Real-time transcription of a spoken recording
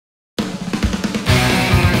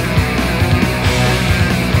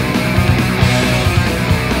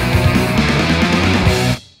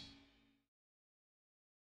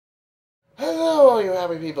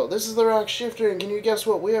happy people? This is the Rock Shifter, and can you guess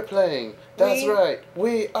what we're playing? That's right,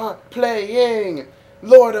 we are playing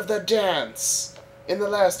Lord of the Dance. In the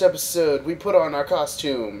last episode, we put on our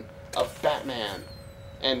costume of Batman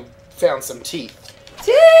and found some teeth.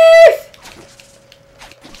 Teeth!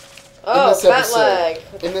 Oh, bat leg.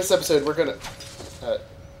 In this episode, we're gonna.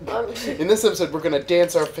 In this episode, we're gonna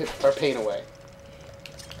dance our pain away.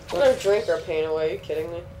 We're gonna drink our pain away. Are you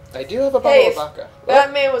kidding me? I do have a bottle of vodka. If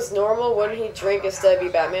Batman was normal, wouldn't he drink instead of be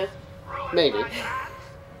Batman? Maybe.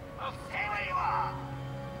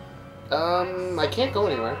 I can't go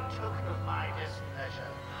anywhere.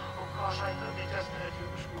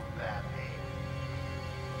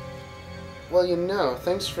 Well, you know,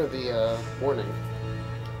 thanks for the warning.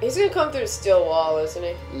 He's gonna come through the steel wall, isn't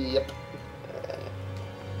he? Yep.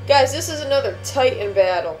 Guys, this is another Titan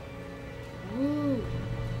battle. Woo.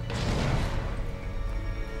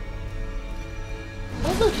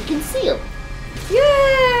 Oh look, you can see him.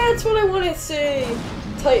 Yeah, that's what I want to see.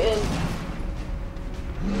 Titan.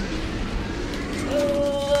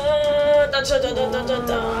 Run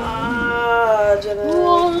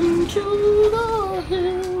to the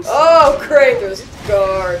hills. Oh, great! There's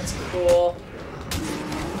guards. Cool.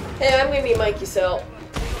 Hey, I'm gonna be Mikey Cell.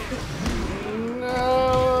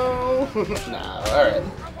 No. No. All right.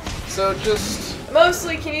 So just.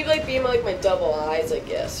 Mostly, can you like be like my double eyes? I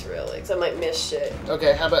guess really, because I might miss shit.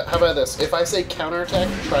 Okay. How about this? If I say counterattack,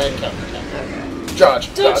 try and counterattack. Okay.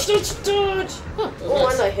 Dodge. Dodge. Dodge. Dodge. Huh, oh,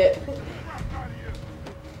 nice. I'm not hit.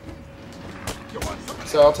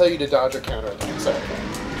 So I'll tell you to dodge or counterattack. Sorry.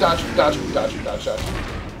 Dodge. Dodge. Dodge. Dodge. Dodge.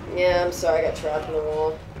 Yeah, I'm sorry. I got trapped in the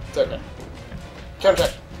wall. It's okay.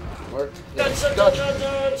 Counterattack. Or, yeah. Dodge. Dodge. Dodge.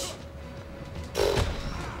 Dodge.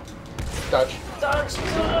 Dodge. Dodge.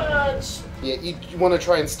 Dodge. Yeah, you want to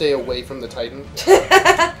try and stay away from the Titan.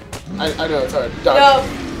 I know it's hard. Dodge.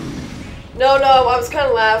 No. I was kind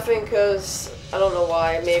of laughing because I don't know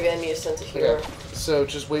why. Maybe I need a sense of humor. Okay. So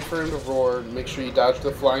just wait for him to roar. Make sure you dodge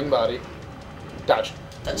the flying body. Dodge.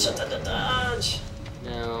 Dodge. Dodge.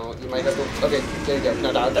 Now you might have to. Okay, there you go.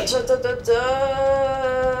 Now dodge. Dodge.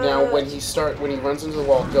 Now when he runs into the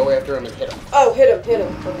wall, go after him and hit him. Oh, hit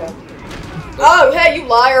him. Okay. Oh, hey, you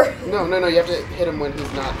liar! No, you have to hit him when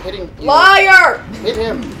he's not hitting you. Liar! Hit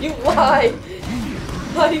him! You lie!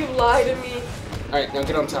 How do you lie to me? Alright, now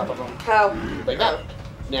get on top of him. How? Like that.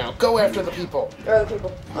 Now, go after the people. Where are the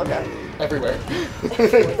people? Okay. Everywhere.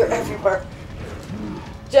 They're everywhere.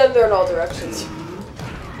 Jen, they're in all directions.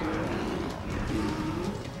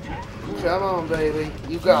 Come on, baby.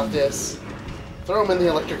 You got this. Throw him in the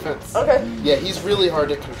electric fence. Okay. Yeah, he's really hard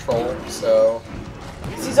to control, so...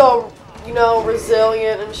 He's all,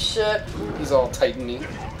 resilient and shit. He's all Titan-y.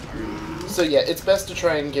 So yeah, it's best to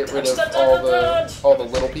try and get rid of all the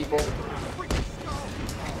little people.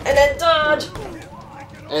 And then dodge!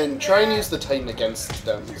 And try and use the Titan against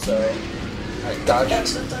them, so... Alright, dodge.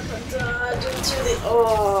 Dodge into the...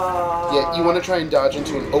 Oh. Yeah, you want to try and dodge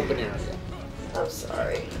into an open area. I'm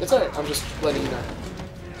sorry. It's alright, I'm just letting you know.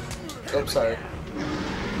 Oh, sorry.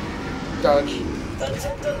 Dodge.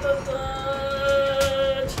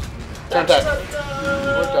 Counterattack.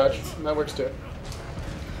 Or dodge. That works too.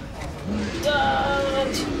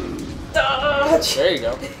 Dodge. Dodge. There you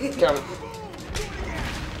go. Count it.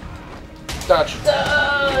 Dodge.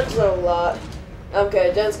 Dodge a lot.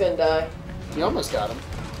 Okay, Jen's gonna die. You almost got him.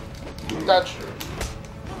 Dodge.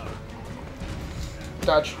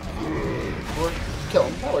 Dodge. Or kill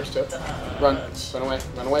him. That works too. Run. Run away.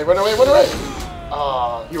 Run away. Run away. Run away.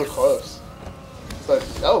 Ah, you were close. But,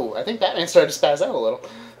 oh, I think Batman started to spaz out a little.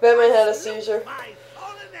 Batman had a seizure.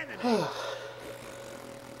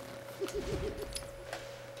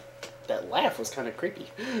 That laugh was kind of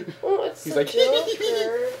creepy. Oh, it's He's a like,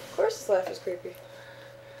 Joker. Of course his laugh is creepy.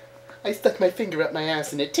 I stuck my finger up my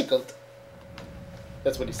ass and it tickled.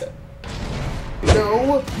 That's what he said.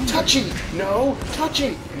 No touchy! No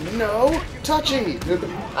touchy! No touchy!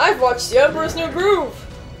 I've watched The Emperor's New Groove!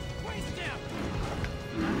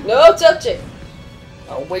 No touching!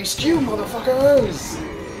 I'll waste you, motherfuckers!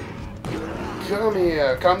 Come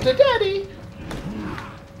here, come to daddy!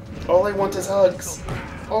 All I want is hugs.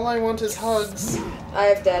 All I want is hugs. I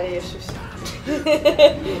have daddy issues. I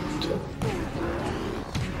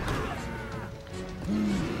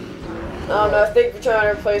don't know, I think if you're trying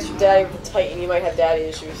to replace your daddy with a Titan, you might have daddy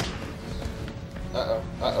issues. Uh-oh,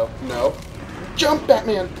 uh-oh, no. Jump,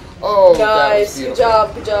 Batman! Oh, nice, that was good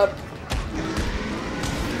job, good job.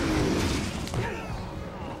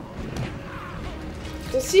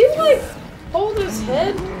 Does he, like, hold his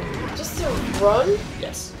head just to run?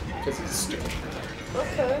 Yes, because he's stupid.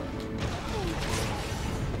 Okay.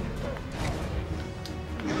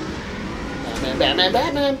 Batman,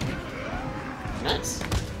 Batman, Batman! Nice.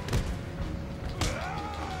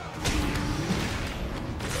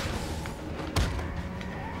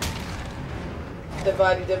 Dead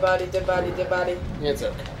body, dead body, dead body, dead body. It's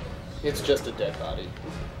okay. It's just a dead body.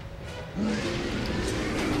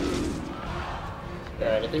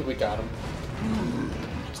 Alright, I think we got him.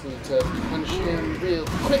 Just need to punch him real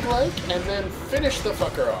quick like, and then finish the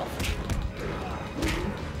fucker off.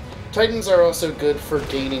 Titans are also good for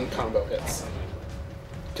gaining combo hits.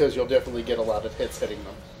 Because you'll definitely get a lot of hits hitting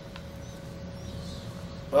them.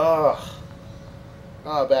 Ugh.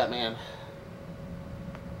 Oh, Batman.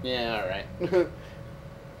 Yeah, alright.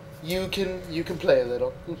 You can play a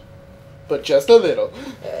little. But just a little.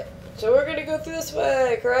 Alright, so we're gonna go through this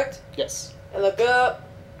way, correct? Yes. And look up.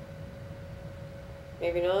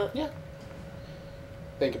 Maybe not. Yeah.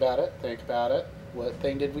 Think about it. Think about it. What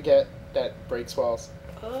thing did we get that breaks walls?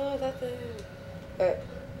 Oh, that thing. Alright.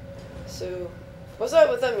 So, what's up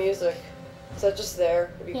with that music? Is that just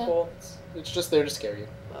there? It'd be cool. It's just there to scare you.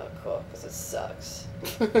 Oh, cool, because it sucks.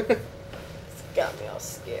 It's got me all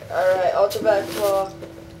scared. Alright, Ultra Back Claw.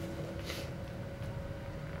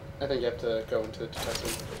 I think you have to go into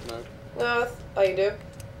detective mode. No, oh, you do?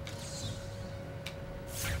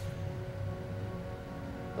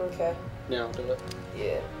 Okay. Yeah, I'll do it.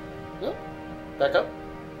 Yeah. Nope. Back up.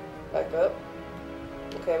 Back up.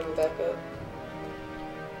 Okay, move back up.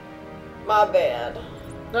 My bad.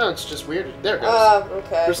 No, it's just weird. There it goes.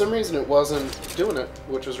 Okay. For some reason, it wasn't doing it,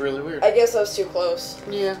 which was really weird. I guess I was too close.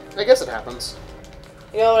 Yeah, I guess it happens.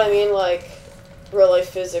 You know what I mean? Like, real life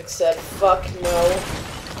physics said, fuck no.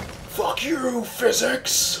 Fuck you,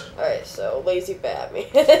 physics! Alright, so, lazy Batman.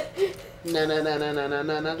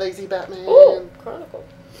 Na, lazy Batman. Ooh, Chronicle.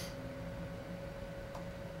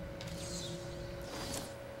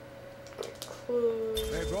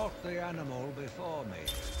 They brought the animal before me.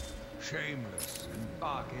 Shameless and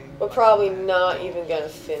barking. We're probably not even gonna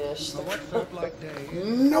finish. For what felt like days,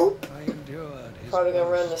 Nope. I endured his Probably gonna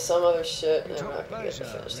run into voice. some other shit He and I'm took not gonna get to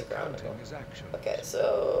pleasure finish the recounting Chronicle. his actions. Okay,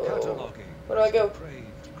 so... Cataloguing Where do I go? his depraved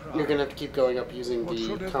crime. You're gonna have to keep going up using What should the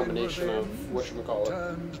have been combination of revenge whatchamacallit.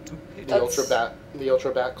 turned to pity. The ultra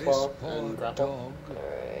bat This claw poor and grapple. dog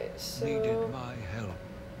Alright, so... needed my help.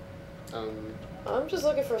 I'm just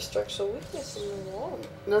looking for a structural weakness in the wall.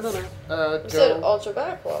 No. You Go. said ultra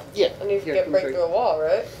back wall. Yeah. And you Here, can come break through. through a wall,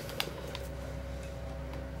 right?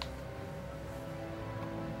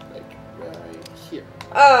 Like right here.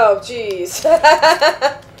 Oh, jeez.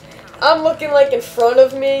 I'm looking like in front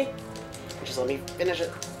of me. Just let me finish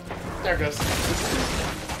it. There it goes.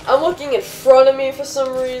 I'm looking in front of me for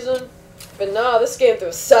some reason. But no, this game through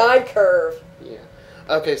a side curve. Yeah.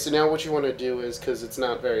 Okay, so now what you want to do is, because it's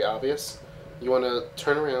not very obvious, you want to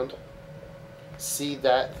turn around, see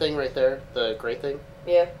that thing right there, the gray thing?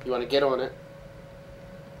 Yeah. You want to get on it,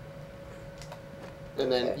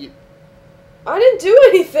 and then Okay. you... I didn't do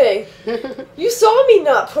anything. You saw me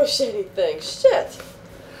not push anything. Shit.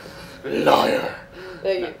 Liar!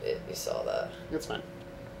 No, you saw that. It's fine.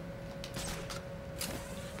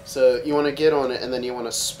 So you want to get on it, and then you want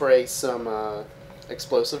to spray some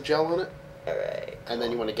explosive gel on it, Alright. and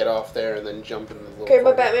then you want to get off there and then jump in the little Okay, my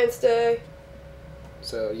corner. Batman stay.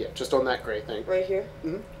 So yeah, just on that gray thing. Right here.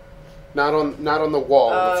 Not on the wall,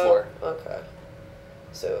 on the floor. Okay.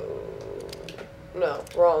 So... No,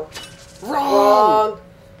 wrong. Wrong!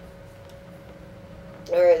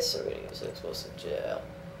 Alright, so we're gonna use an explosive gel.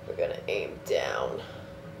 We're gonna aim down.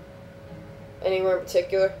 Anywhere in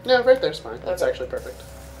particular? No, right there's fine. That's Okay. actually perfect.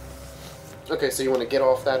 Okay, so you want to get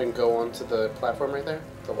off that and go onto the platform right there?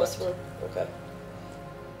 The This left. one? Okay.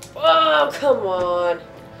 Oh, come on!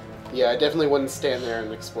 Yeah, I definitely wouldn't stand there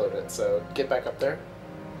and explode it, so get back up there.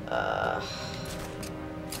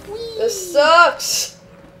 This sucks!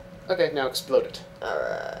 Okay, now explode it.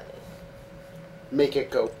 Alright. Make it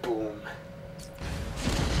go boom.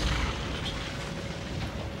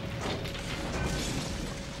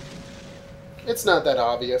 It's not that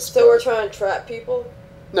obvious. So but- we're trying to trap people?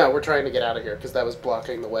 No, we're trying to get out of here because that was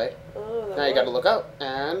blocking the way. Oh, that Now you got to worked. look out,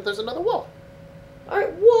 and there's another wall.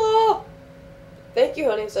 Alright, whoa! Thank you,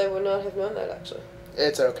 honey, so I would not have known that, actually.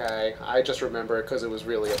 It's okay. I just remember it because it was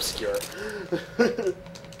really obscure.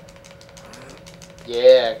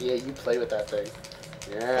 Yeah, you play with that thing.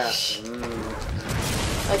 Yeah.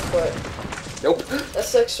 I quit. Nope. That's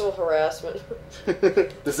sexual harassment.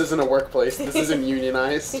 This isn't a workplace. This isn't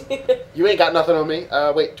unionized. You ain't got nothing on me.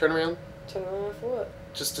 Wait, turn around. Turn around for what?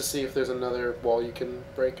 Just to see if there's another wall you can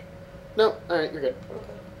break. No, alright, you're good. Okay.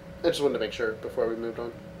 I just wanted to make sure before we moved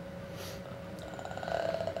on.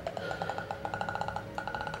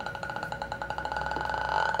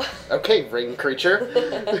 Okay, ring creature.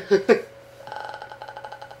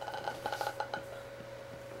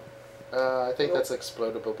 I think Nope. that's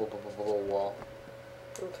explodable wall.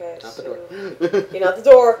 Okay, Not so... the door. Get out the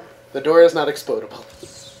door! The door is not explodable.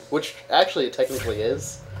 Which, actually, it technically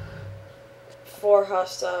is. 4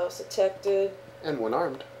 hostiles detected. And 1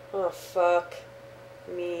 armed. Oh, fuck.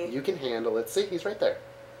 Me. You can handle it. See, he's right there.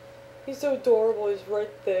 He's so adorable, he's right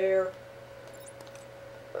there.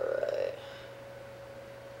 Alright.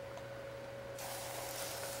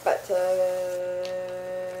 Bat tag.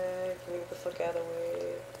 Can we get the fuck out of the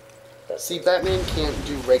way? That's See, Batman can't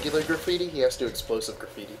do regular graffiti, he has to do explosive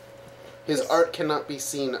graffiti. His art cannot be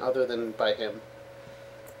seen other than by him.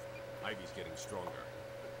 Ivy's getting stronger.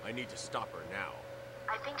 I need to stop her now.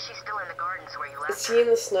 I think she's still in the gardens where you left Is he in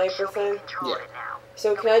the sniper She'll be thing? in control Yeah. of it now.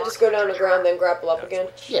 So can I just go down the ground then grapple up That's again?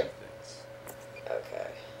 what she Yeah. thinks. Okay.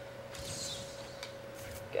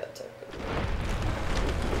 Got to.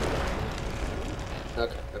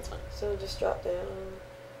 Okay, that's fine. So just drop down.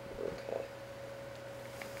 Okay.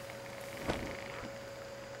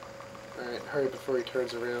 Alright, hurry before he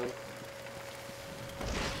turns around.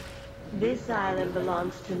 This island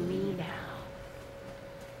belongs to me now.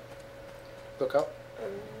 Look up.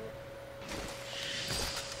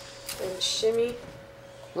 And shimmy.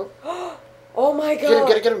 Nope. Oh my god! Get him,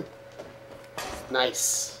 get him, get him!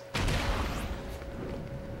 Nice.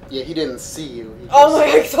 Yeah, he didn't see you. He Oh my!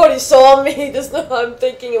 I thought he saw me. Just I'm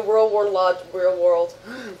thinking of real world logic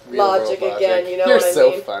again. You know You're what I so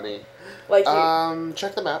mean? funny. Like you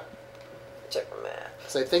Check the map. check the map.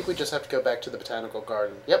 So I think we just have to go back to the botanical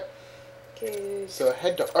garden. Yep. Okay. So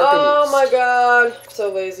head to Arkham Oh East. my god!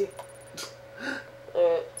 So lazy.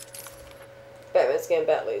 Alright. Batman's getting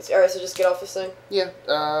bat lazy. Alright, so just get off this thing. Yeah.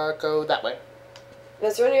 Go that way. And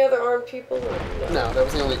is there any other armed people? Or No, that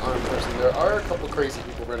was the only armed person. There are a couple crazy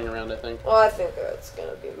people running around, I think. Well, I think that's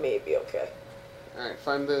gonna be maybe okay. Alright,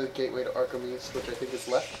 find the gateway to Arkham East, which I think is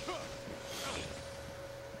left.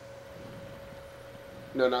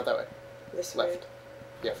 No, not that way. This Left. way.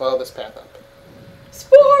 Yeah, follow this path up.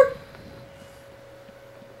 Spore!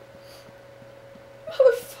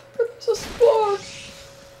 Motherfucker, there's a spore!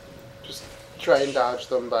 Just try and dodge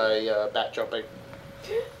them by bat jumping.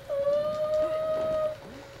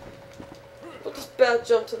 We'll just bat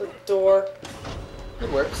jump to the door. It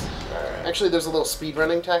works. Alright. Actually, there's a little speed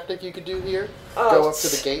running tactic you could do here. Oh, Go up to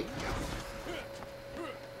the gate.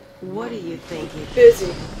 What do you think it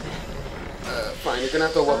Busy. Fine, you're gonna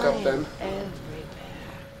have to look up then. everywhere.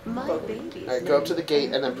 My baby's Alright, go up to the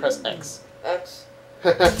gate and then press X. X.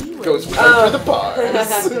 Goes right Oh. through the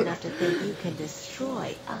bars. enough to think you can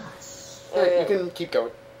destroy us. Alright, you can keep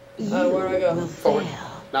going. You where do I go? will Forward. fail.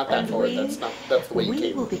 Not that and forward, we, that's the way you we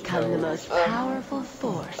came. will become the So, most powerful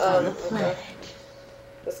force on the okay. planet.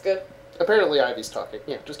 That's good. apparently Ivy's talking.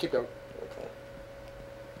 Yeah, just keep going. Okay.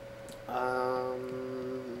 Oh,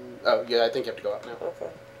 yeah, I think you have to go up now. Okay.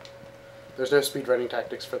 There's no speedrunning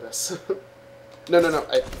tactics for this. No, not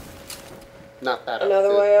that up.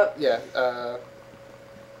 Another way up? Yeah,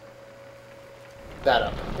 that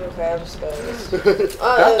up. Okay, I'm just going this.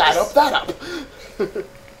 Not that up, that up!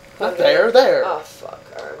 Not there, there! Oh, fuck.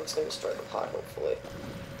 Alright, I'm just gonna destroy the pot, hopefully.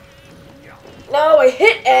 No, I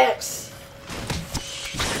hit X!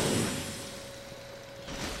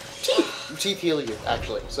 Teeth heal you,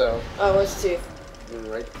 actually, so Oh, where's the teeth?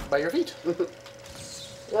 right by your feet. No,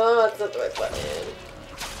 that's not the right button.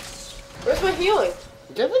 Where's my healing?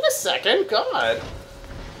 Give it a second, God!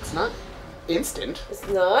 It's not instant. It's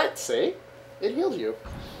not? See? It healed you.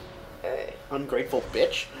 Okay. Ungrateful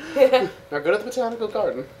bitch. Now go to the botanical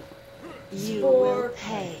garden. You Spore. will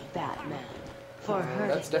pay, Batman, for hurting.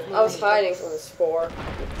 That's definitely. I was hiding from the spore.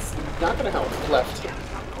 It's not gonna help. Left.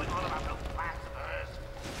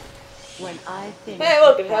 When I finish Hey,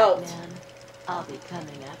 look, with it helped. Batman, I'll be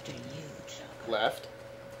coming after you, Joker. Left.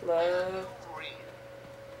 No.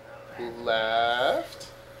 Left.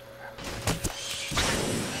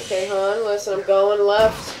 Okay, hon, listen, I'm going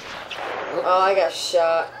left. Oh, I got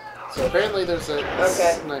shot. So apparently there's a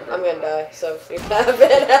Okay, sniper. I'm gonna die, so you have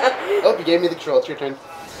it. Oh, you gave me the control. It's your turn.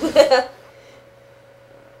 That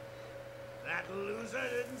loser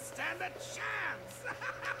didn't stand a chance.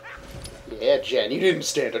 Yeah, Jen, you didn't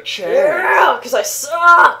stand a chance. Yeah, because I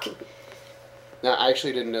suck! Now, I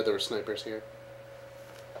actually didn't know there were snipers here.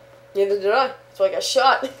 Neither did I. That's why I got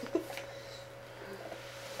shot.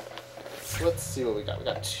 Let's see what we got. We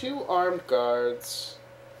got 2 armed guards.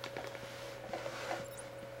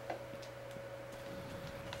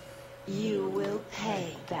 You will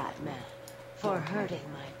pay, Batman, for hurting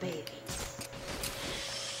my babies.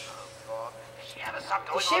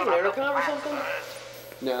 Does she have an intercom or something?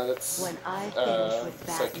 No, that's. When I finish with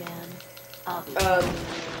Batman, I'll be coming.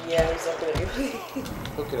 Yeah, he's not gonna do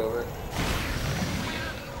Hook it over.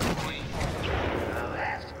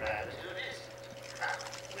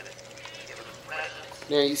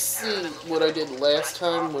 Now you see, what I did last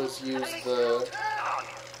time was use the,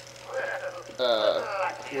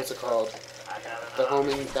 what's it called? The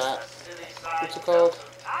homing bat, what's it called?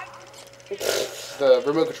 The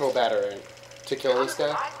remote control batarang to kill this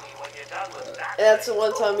guy. That's the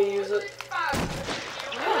one time you use it.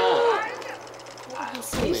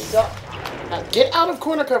 He sucked. Get out of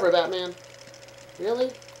corner cover, Batman.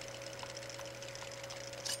 Really?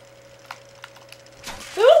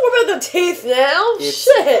 What about the teeth now? It's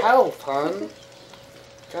Shit. health, hun.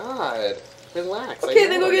 God. Relax. Okay,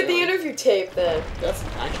 then go get the interview tape then. That's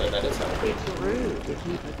actually, that is health. It's rude to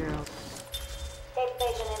keep a girl.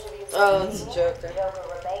 Oh, that's a joke. Joker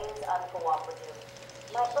remains uncooperative.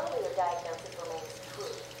 My earlier diagnosis remains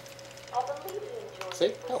true. I believe he enjoys See?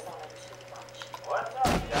 the Help. persona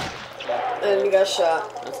too much. And he got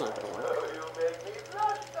shot. That's not gonna work.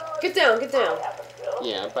 Get down, get down.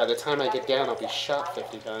 Yeah, by the time I get down, I'll be shot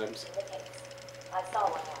 50 times. I saw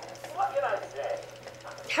what happened. What can I say?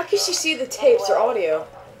 How can she see the tapes or audio?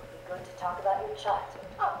 Good to talk about your childhood.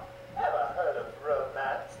 Oh, ever heard of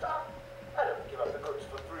romance? I don't give up the goods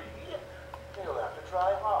for free. You'll have to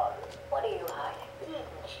try harder. What are you hiding? Didn't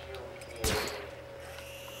you hear me?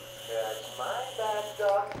 That's my bad,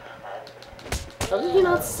 Doc. How did you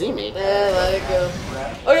not see me? Let it go.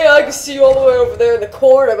 Oh yeah, I can see you all the way over there in the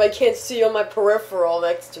corner, but I can't see you on my peripheral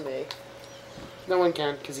next to me. No one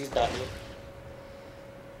can, because he's Batman.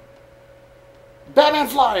 Batman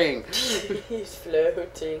flying! He's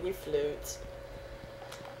floating, he floats.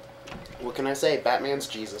 What can I say? Batman's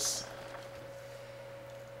Jesus.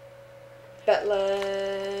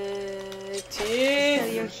 Bat-like So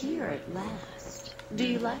teeth. you're here at last. Do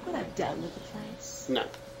you like what I've done with the place? No.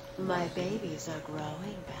 My babies are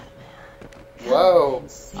growing, Batman. Come Whoa.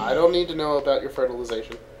 and see. I don't need to know about your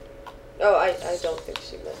fertilization. Oh, I don't think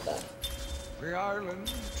she meant that. The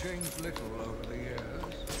island changed little over the years.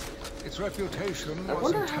 Its reputation I was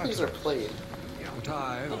wonder how these are tattered. played. But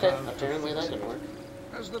I Okay, vowed to apparently that fix didn't work.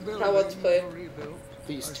 it. As the How what's buildings played? were rebuilt,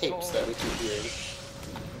 These I tapes saw that we keep hearing.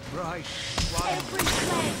 bright, Every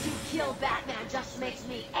plan to kill Batman just makes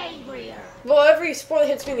me angrier. Well, every sport that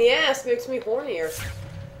hits me in the ass makes me hornier.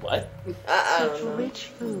 What? I Such don't know. rich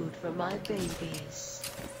food for my babies.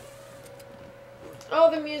 Oh,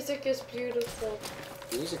 the music is beautiful.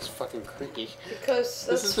 The music's fucking creepy. Because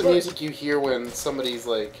This is the music you hear when somebody's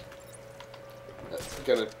like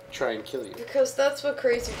gonna try and kill you. Because that's what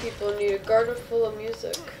crazy people need, a garden full of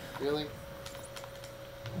music. Really?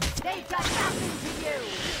 They've done nothing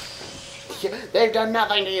to you. They've done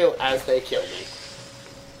nothing to you as they kill me.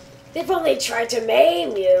 They've only tried to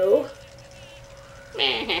maim you. Are you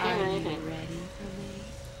ready for me?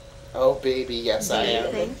 Oh baby, yes Do I you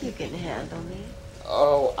am. think you can handle me?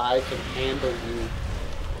 Oh, I can handle you.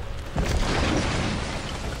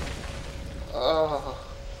 Oh,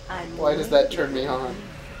 I'm why does that turn me on?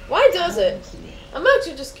 Why does it? Come to me. I'm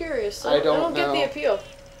actually just curious. I don't get the know. appeal.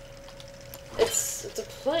 It's a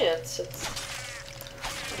plant. It's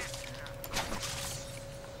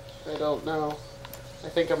I don't know. I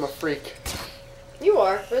think I'm a freak. you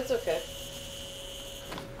are, but it's okay.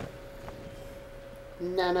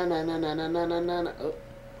 Na na na na na na na na na na. Oh.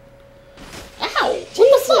 Ow! What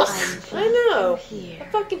Jesus! the fuck? I'm I know. here, I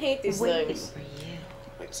fucking hate these waiting things. for you.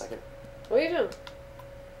 Wait a second. What are you doing?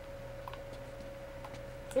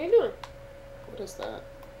 What are you doing? What is that?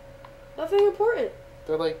 Nothing important.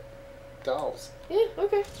 They're like dolls. Yeah,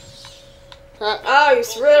 okay. Ah, Oh,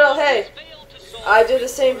 you riddle. Hey, I did the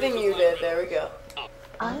same thing you did. There we go.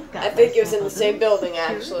 I've got I think it was in myself the a same little building,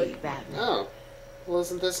 security, actually. Batman. oh. Well,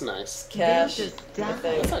 isn't this nice? Cash. They'll just I die,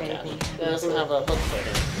 think. That's not cash. baby. It doesn't have a hook for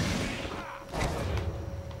it.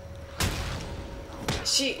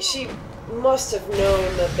 She must have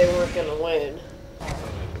known that they weren't gonna win.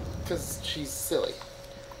 Because she's silly.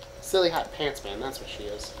 Silly hot pants man, that's what she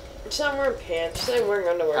is. She's not wearing pants. She's not even wearing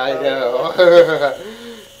underwear. I probably. know.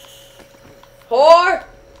 Whore!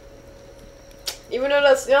 Even though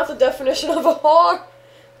that's not the definition of a whore.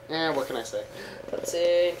 What can I say?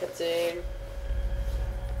 Cutscene, cutscene.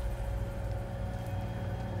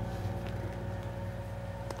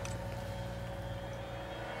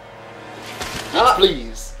 Ah,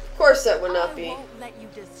 Please. of course that would not I be. won't let you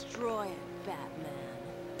destroy it, Batman.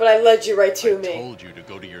 But I led you right to I me. told you to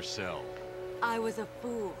go to your cell. I was a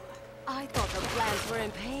fool. I thought the plants were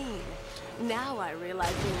in pain. Now I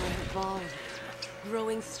realize they were evolving,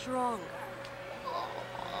 growing stronger.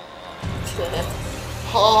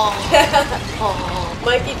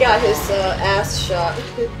 Mikey got his ass shot.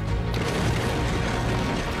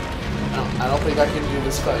 I don't think I can do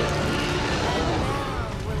this fight.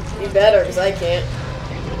 You better, because I can't.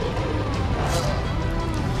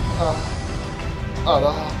 Oh,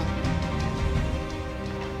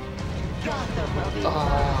 Gotham will be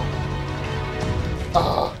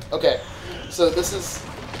okay. So this is...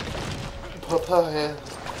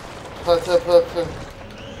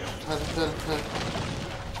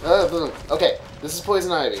 Okay, this is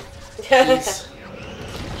Poison Ivy.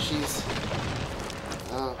 She's...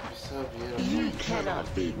 Oh, so beautiful. You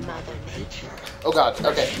cannot beat Mother Nature. Oh god,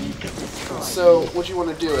 okay. She can destroy So, what you want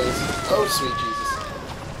to do is... Oh, sweet Jesus.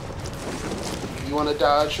 You want to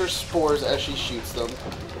dodge her spores as she shoots them.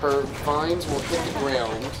 Her vines will hit the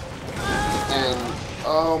ground. And,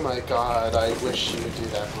 oh my god, I wish you would do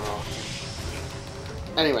that more often.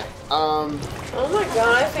 Anyway, Oh my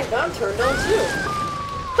god, I think I'm turned on too.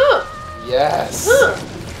 Huh. Yes! Huh.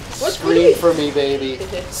 What's Scream pretty? for me, baby.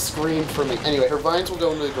 Scream for me. Anyway, her vines will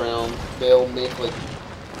go into the ground. They'll make, like,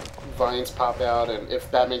 vines pop out, and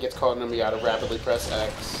if Batman gets caught in them, you gotta rapidly press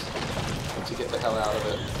X to get the hell out of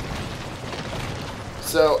it.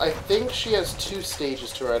 So, I think she has 2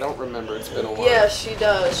 stages to her. I don't remember. It's been a while. Yeah, she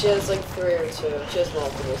does. She has like 3 or 2. She has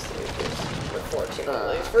multiple stages,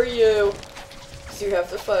 unfortunately. For you. So you have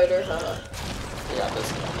to fight her, huh? I got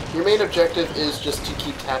this. Your main objective is just to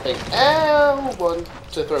keep tapping L1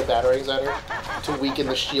 to throw batarangs at her to weaken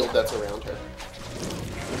the shield that's around her.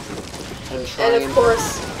 And of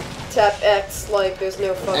course, tap X like there's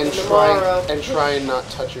no fucking tomorrow. And try and not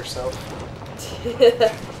touch yourself.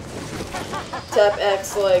 Tap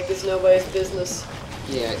X like it's nobody's business.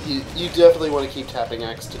 Yeah, you definitely want to keep tapping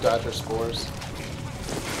X to dodge her spores.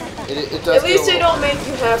 It does. At least they don't make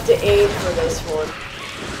you have to aim for this one.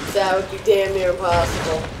 That would be damn near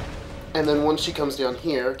impossible. And then once she comes down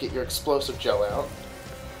here, get your explosive gel out.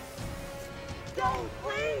 Don't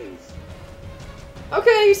please.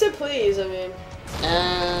 Okay, you said please, I mean.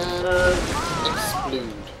 And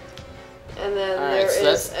explode. And then Alright, there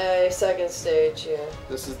so is a second stage, yeah.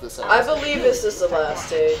 This is the second I stage. believe this is the last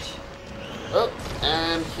stage. Oh,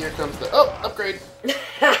 and here comes the... Oh, upgrade.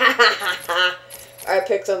 I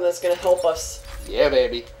picked something that's gonna help us. Yeah,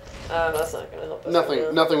 baby. That's not gonna help us.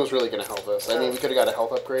 Nothing was really going to help us. I mean, we could have got a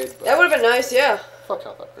health upgrade, but... That would have been nice, yeah. Fuck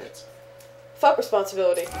health upgrades. Fuck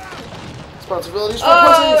responsibility. Responsibilities for Oh,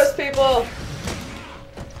 pussies! there's people!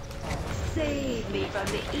 Save me from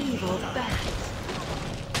the evil bats.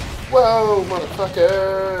 Whoa,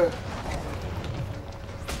 motherfucker!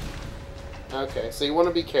 Okay, so you want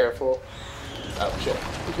to be careful. Oh, shit.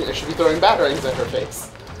 I should be throwing batarangs at her face.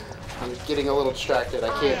 I'm getting a little distracted. I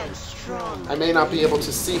I can't... am strong. I may not be able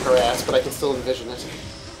to see her ass, but I can still envision it.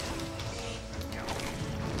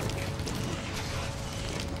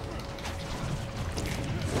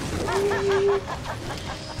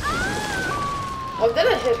 Oh, then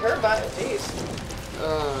I hit her by... Jeez.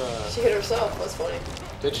 She hit herself. That's funny.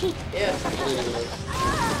 Did she? Yeah. I didn't even know.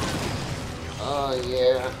 Oh,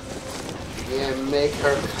 yeah. Yeah, make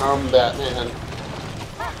her come, Batman.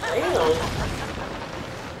 Damn.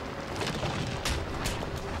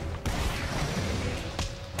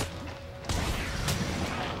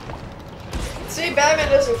 See, Batman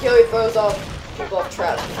doesn't kill, he throws off people off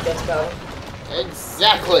traps and forgets about him.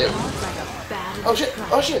 Exactly! Like a bad Oh shit!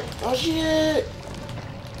 Oh shit! Oh shit!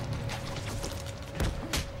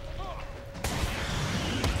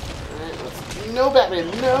 Alright, let's... No, Batman,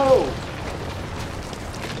 no!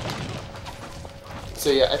 So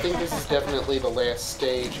yeah, I think this is definitely the last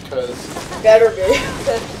stage, because Better be.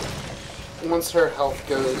 once her health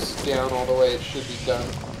goes down all the way, it should be done.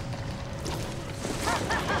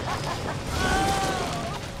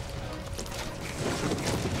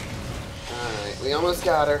 Alright, we almost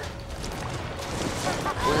got her.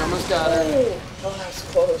 We almost got her. Oh, that's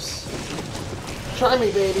close. Try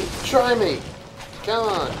me, baby. Try me. Come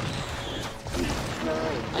on.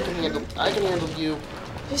 I can handle you.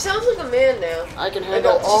 She sounds like a man now. I can She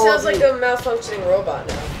handle all sounds of like you. a malfunctioning robot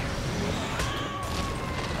now.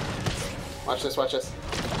 Watch this, watch this.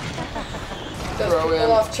 Throws Throw people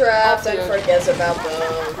him off traps off the and edge. forgets about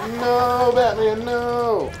them. No, Batman,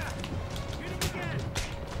 no.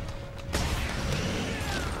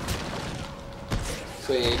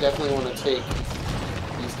 So yeah, you definitely want to take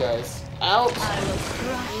these guys out.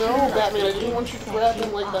 No, Batman, I didn't want you to grab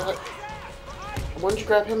him like that. I wanted you to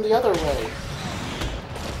grab him the other way.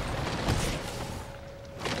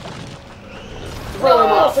 Throw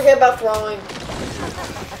him off. Forget about throwing.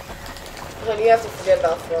 Honey, you have to forget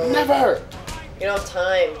about throwing. Never. You don't have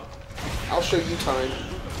time. I'll show you time.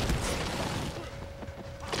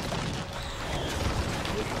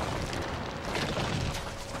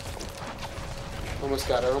 Almost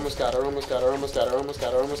got her, almost got her, almost got her, almost got her, almost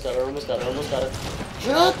got her, almost got her, almost got her, almost got her.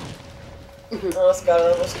 Shut! Almost got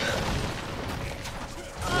it, almost got it.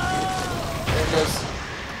 There it goes.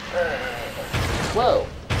 Whoa.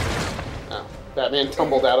 Oh, Batman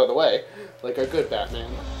tumbled out of the way. Like a good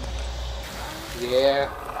Batman. Yeah.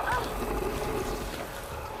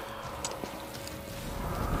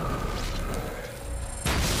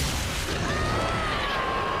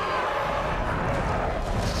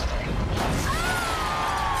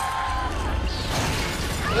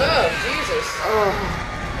 Oh, Jesus.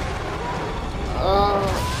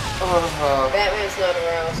 Batman's not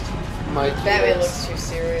aroused. Batman looks too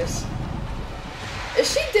serious.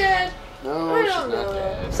 Is she dead? No, I she's don't not know.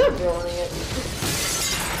 dead. Stop ruining it.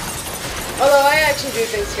 Although I actually do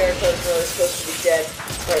think Scarecrow's really supposed to be dead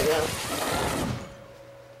right now.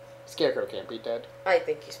 Scarecrow can't be dead. I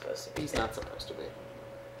think he's supposed to be. He's not supposed to be.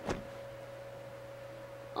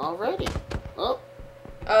 Alrighty. Oh.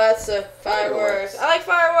 Oh, that's the fireworks. I like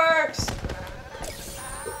fireworks!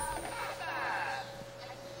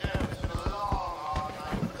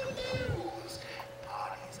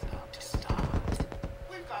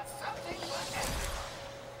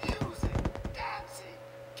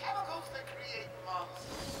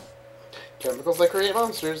 Chemicals that create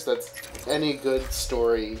monsters. That's any good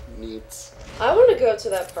story needs. I want to go to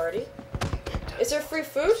that party. Is there free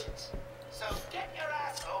food? So get your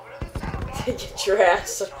ass over to the sound. Get your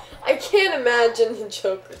ass. I can't imagine the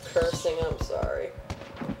Joker cursing. I'm sorry.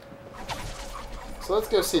 So let's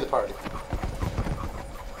go see the party.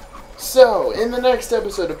 So, in the next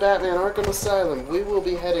episode of Batman Arkham Asylum, we will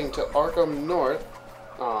be heading to Arkham North.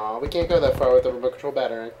 Aw, we can't go that far with the remote control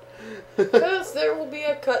Batarang. Because there will be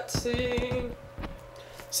a cutscene.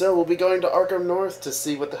 So we'll be going to Arkham North to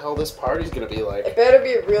see what the hell this party's gonna be like. It better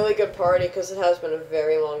be a really good party because it has been a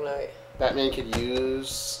very long night. Batman could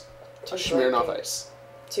use a Too Smirnoff drunky. Ice.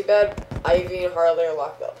 Too bad Ivy and Harley are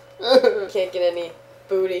locked up. Can't get any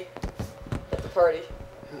booty at the party.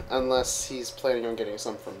 Unless he's planning on getting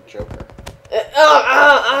some from Joker. See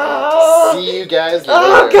See you guys later.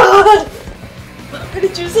 Oh God! Why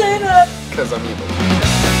did you say that? Because I'm evil.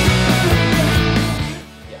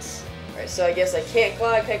 Yes. Alright, so I guess I can't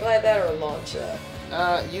glide that or launch that.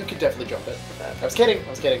 You could definitely jump it. I was kidding.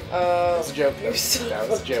 That was a joke. You son That of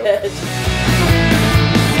was a a joke. bitch.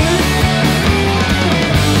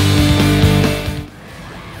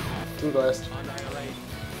 Team Blast.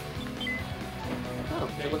 Oh,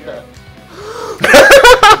 good look at that.